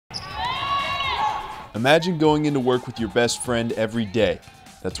Imagine going into work with your best friend every day.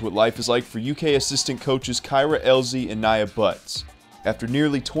 That's what life is like for UK assistant coaches Kyra, Elzy, and Nia Butts. After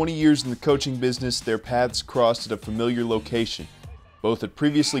nearly 20 years in the coaching business, their paths crossed at a familiar location. Both had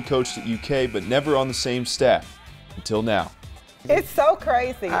previously coached at UK, but never on the same staff, until now. It's so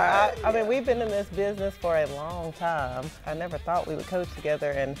crazy. I mean, we've been in this business for a long time. I never thought we would coach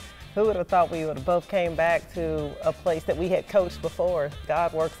together, and who would have thought we would have both came back to a place that we had coached before.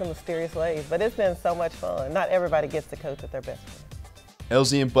 God works in mysterious ways, but it's been so much fun. Not everybody gets to coach with their best friend.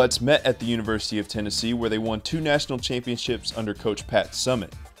 Elzy and Butts met at the University of Tennessee, where they won 2 national championships under Coach Pat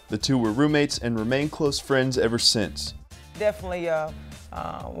Summitt. The two were roommates and remain close friends ever since. Definitely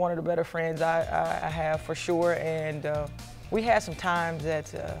one of the better friends I have for sure, and we had some times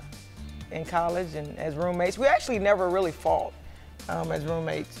in college and as roommates. We actually never really fought as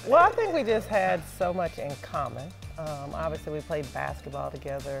roommates. Well, I think we just had so much in common. Obviously, we played basketball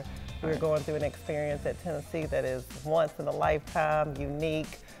together. We were going through an experience at Tennessee that is once in a lifetime,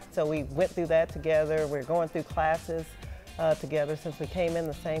 unique. So we went through that together. We're going through classes together since we came in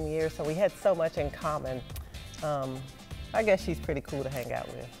the same year. So we had so much in common. I guess she's pretty cool to hang out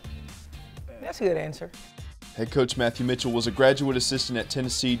with. That's a good answer. Head coach Matthew Mitchell was a graduate assistant at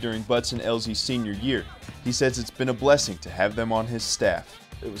Tennessee during Butts and Elzy's senior year. He says it's been a blessing to have them on his staff.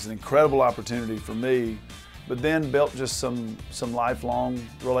 It was an incredible opportunity for me, but then built just some lifelong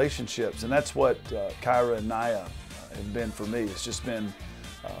relationships, and that's what Kyra and Nia have been for me. It's just been,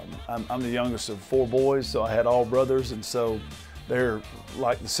 I'm the youngest of 4 boys, so I had all brothers, and so they're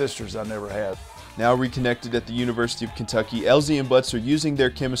like the sisters I never had. Now reconnected at the University of Kentucky, Elzy and Butts are using their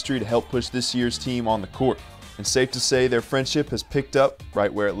chemistry to help push this year's team on the court. And safe to say their friendship has picked up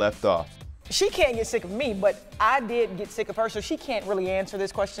right where it left off. She can't get sick of me, but I did get sick of her, so she can't really answer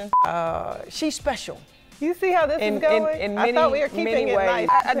this question. She's special. You see how this is going? I thought we were keeping it nice.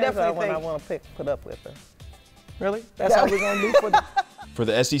 I definitely think I want to put up with her. Really? That's how we're going to do for the... For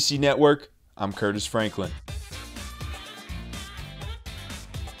the SEC Network, I'm Curtis Franklin.